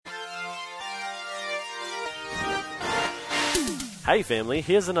Hey family,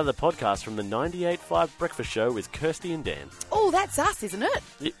 here's another podcast from the 98.5 Breakfast Show with Kirsty and Dan. Oh, that's us, isn't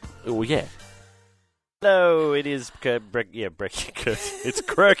it? Oh, yeah. No, it is it's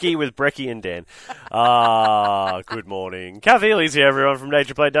Quirky with Brecky and Dan. Good morning. Kath Healy's here, everyone, from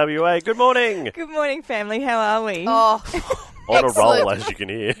Nature Play WA. Good morning. Good morning, family. How are we? Oh, On excellent. a roll, as you can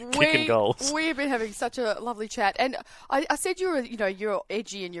hear, kicking goals. We've been having such a lovely chat, and I said you're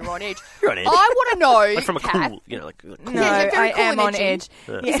edgy and you're on edge. You're on edge. I want to know, Like from a Kath, cool, like cool. No, Yeah, you're very I cool am and on edgy.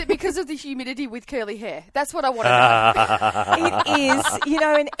 edge. Is it because of the humidity with curly hair? That's what I want to know. It is,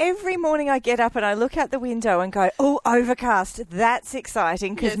 and every morning I get up and I look out the window and go, oh, overcast. That's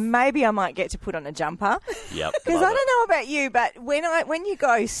exciting because Yes. maybe I might get to put on a jumper. Yep. Because love I don't know about you, but when you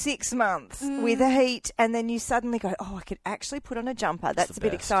go 6 months with the heat and then you suddenly go, oh, I could actually put on a jumper. That's the a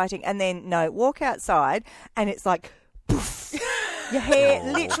bit best. exciting. And then, no, walk outside and it's like, poof. Your hair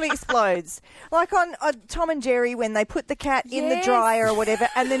literally explodes. Like on Tom and Jerry when they put the cat in the Yes. dryer or whatever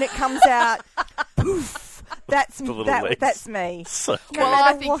and then it comes out, poof. That's little legs. that's me. So good. Well, I I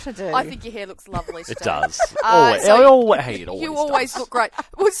don't know think what to do. I think your hair looks lovely today. It does. So it always you always does. look great.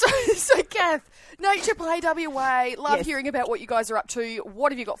 Well, so Kath, Nature Play WA, love Yes. hearing about what you guys are up to.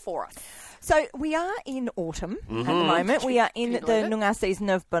 What have you got for us? So we are in autumn at Mm-hmm. the moment. We are in Can you the believe it? Noongar season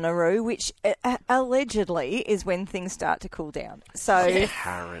of Bunaroo, which allegedly is when things start to cool down. So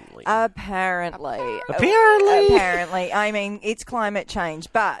Apparently. apparently, I mean, it's climate change,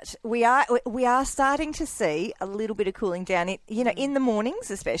 but we are starting to see a little bit of cooling down. In the mornings,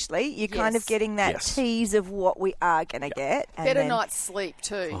 especially, you're kind of Yes. getting that Yes. tease of what we are going to get. And Better then- night's sleep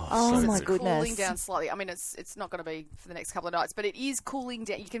too. Oh, because my it's goodness. cooling down slightly. I mean, it's not going to be for the next couple of nights, but it is cooling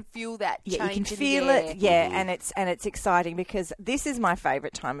down. You can feel that Yeah, change you can in feel the it. air. Yeah, and it's exciting because this is my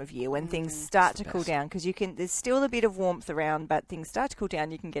favourite time of year when things start to cool down because there's still a bit of warmth around, but things start to cool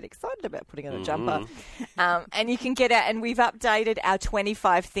down. You can get excited about putting on a jumper, and you can get out. And we've updated our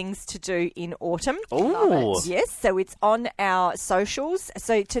 25 things to do in autumn. Ooh. Yes, so it's on our socials.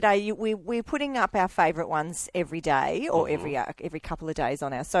 So today we're putting up our favourite ones every day or every couple of days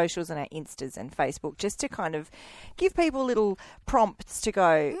on our socials and our Instas and Facebook, just to kind of give people little prompts to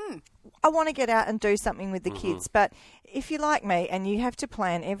go, I want to get out and do something with the kids. But if you're like me and you have to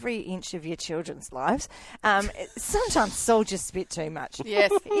plan every inch of your children's lives, sometimes it's all just a bit too much.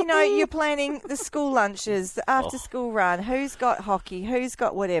 Yes. You're planning the school lunches, the after-school run, who's got hockey, who's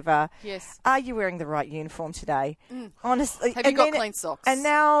got whatever. Yes. Are you wearing the right uniform today? Honestly. Have you and got then- clean socks? And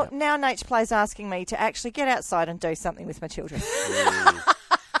now Nature Play's asking me to actually get outside and do something with my children.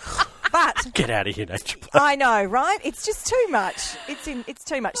 But Get out of here, Nature Play. I know, right? It's just too much. It's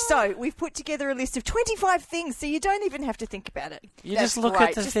too much. So we've put together a list of 25 things, so you don't even have to think about it. You That's just look great.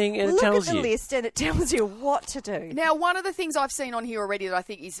 at the Just thing and it Look tells at the you. list and it tells you what to do. Now, one of the things I've seen on here already that I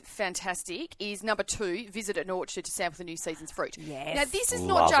think is fantastic is number 2, visit an orchard to sample the new season's fruit. Yes. Now, this is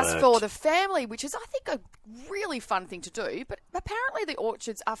Love not just it. for the family, which is, I think, a really fun thing to do, but apparently the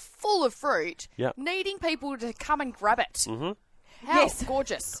orchards are full of fruit, Yep. needing people to come and grab it. Mm-hmm. How Yes.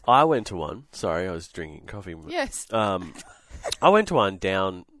 gorgeous. I went to one. Sorry, I was drinking coffee. Yes. I went to one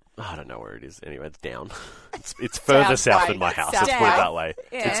down. I don't know where it is. Anyway, it's down. It's further Down south way. than my house. South Let's put it way. that way.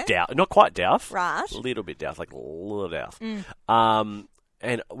 Yeah. It's Douth. Not quite Douth. Right. A little bit Douth, like a little Douth.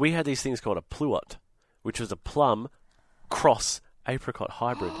 And we had these things called a pluot, which was a plum cross apricot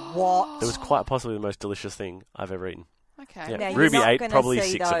hybrid. What? It was quite possibly the most delicious thing I've ever eaten. Okay. Yeah. Now, Ruby you're not ate gonna probably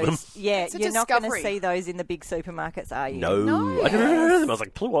see 6 of them. those. Yeah, It's a you're not going to discovery. see those in the big supermarkets, are you? No. I didn't know them. I was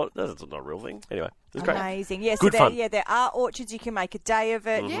like, pluot? That's not a real thing. Anyway, it was great. Amazing. Yeah, Good so fun. there are orchards. You can make a day of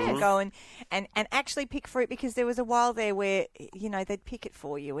it. You can Yes. go and actually pick fruit because there was a while there where, they'd pick it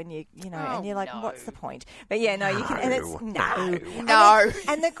for you and and you're like, no. what's the point? But yeah, no, you can. And it's no. No.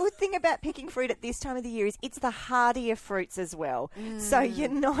 And the good thing about picking fruit at this time of the year is it's the hardier fruits as well. So you're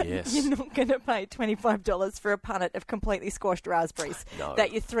not Yes. going to pay $25 for a punnet of completely squashed raspberries No.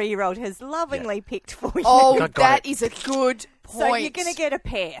 that your 3-year-old has lovingly picked for you. Oh, Got that it. is a good point. So you're going to get a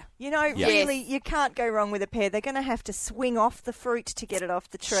pear. Really, Yes. you can't go wrong with a pear. They're going to have to swing off the fruit to get it off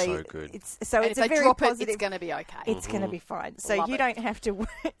the tree. So good. It's and it's if a they very drop positive. it, it's going to be okay. It's going to be fine. So Love you it. don't have to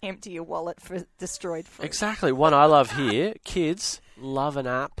empty your wallet for destroyed fruit. Exactly. One I love here, kids love an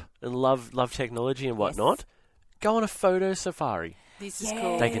app and love technology and whatnot. Go on a photo safari. This is Yeah.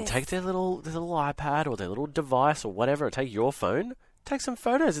 cool. They can take their little iPad or their little device or whatever, or take your phone, take some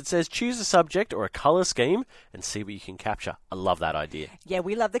photos. It says choose a subject or a colour scheme and see what you can capture. I love that idea. Yeah,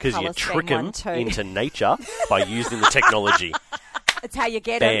 we love the Because colour you scheme trick them one too. into nature by using the technology. It's how you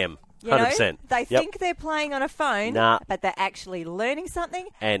get 'em. Bam. You know, 100%. they Yep. think they're playing on a phone, Nah. but they're actually learning something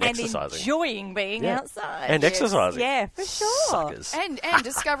And exercising. enjoying being Yeah. outside. And exercising. Yeah, for sure. Suckers. And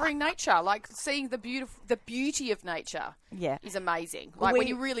discovering nature, like seeing the beauty of nature. Yeah. Is amazing. Like when We-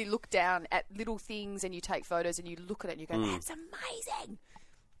 you really look down at little things and you take photos and you look at it and you go, "That's amazing."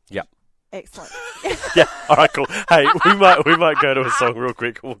 Yep. Excellent. Yeah. All right, cool. Hey, we might go to a song real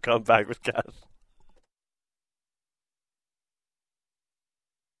quick and we'll come back with Kath.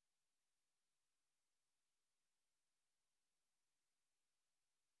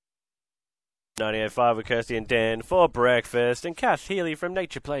 .98.5 with Kirsty and Dan for breakfast, and Kath Healy from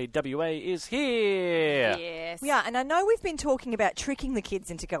Nature Play WA is here. Yes. Yeah, and I know we've been talking about tricking the kids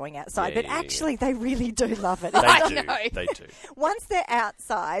into going outside, Yeah, but yeah, actually they really do love it. They I do. know. They do. Once they're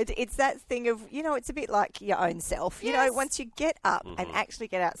outside, it's that thing of, it's a bit like your own self. You know, Yes. once you get up and actually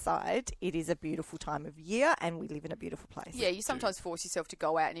get outside, it is a beautiful time of year and we live in a beautiful place. Yeah, you sometimes force yourself to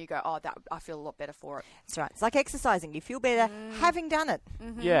go out and you go, "Oh, that I feel a lot better for it." That's right. It's like exercising. You feel better having done it.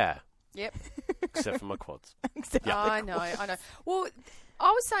 Yeah. Yep. Except for my quads. Except Yeah. I know. Well,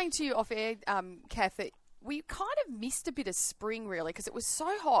 I was saying to you off air, Kath, that we kind of missed a bit of spring really because it was so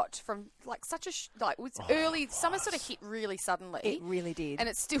hot from like such a it was early. Summer sort of hit really suddenly. It really did. And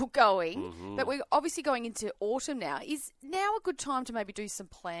it's still going, but we're obviously going into autumn now. Is now a good time to maybe do some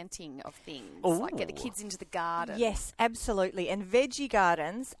planting of things, like get the Ooh. kids into the garden? Yes, absolutely. And veggie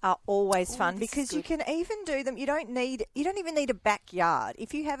gardens are always fun this is because you good. can even do them. You don't even need a backyard.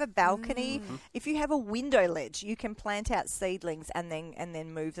 If you have a balcony, if you have a window ledge, you can plant out seedlings and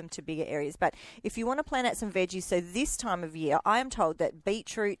then move them to bigger areas. But if you want to plant out some veggies, so this time of year, I am told that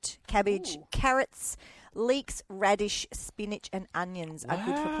beetroot, cabbage, carrots, leeks, radish, spinach, and onions are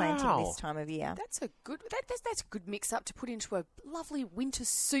good for planting Wow. this time of year. That's a good. That's a good mix up to put into a lovely winter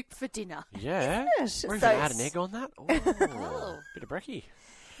soup for dinner. Yeah. it? Or So even add it's- an egg on that. Oh, bit of brekkie.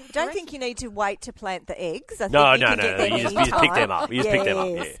 I don't think you need to wait to plant the eggs. I think No, you no, can no, get no. them You just anytime. pick them up. You just pick them up.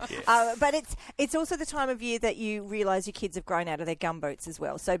 Yes. Yeah. But it's also the time of year that you realise your kids have grown out of their gumboots as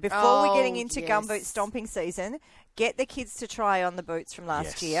well. So before we're getting into yes. gumboot stomping season, get the kids to try on the boots from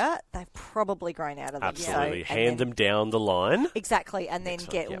last Yes. year. They've probably grown out of them. Absolutely. So, Hand them down the line. Exactly, and then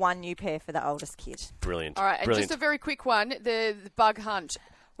Excellent, get yep. one new pair for the oldest kid. Brilliant. All right, and Brilliant. just a very quick one: the bug hunt.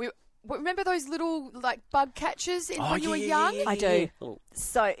 Remember those little like bug catchers when you were young? I do. Oh,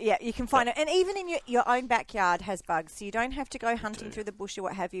 So, yeah, you can find it. And even in your own backyard has bugs, so you don't have to go hunting through the bush or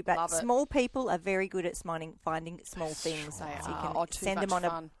what have you. But Love it. small people are very good at finding small things. So you can Oh, too send them much on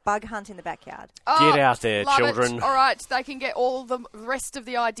fun. a bug hunt in the backyard. Oh, Get out there, love children. It. All right, they can get all the rest of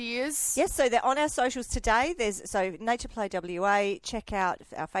the ideas. Yes, so they're on our socials today. So Nature Play WA, check out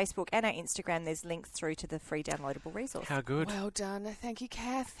our Facebook and our Instagram. There's links through to the free downloadable resource. How good. Well done. Thank you,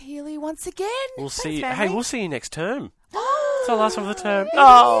 Kath Healy, once again. We'll see. family. Hey, we'll see you next term. It's our last one of the term.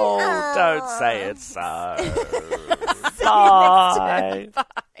 Oh, don't say it so. Bye.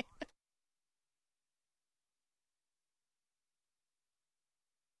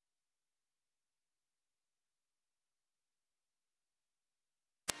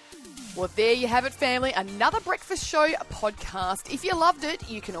 Well, there you have it, family. Another Breakfast Show podcast. If you loved it,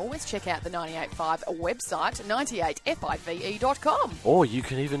 you can always check out the 98.5 website, 98five.com. Or you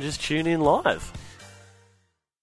can even just tune in live.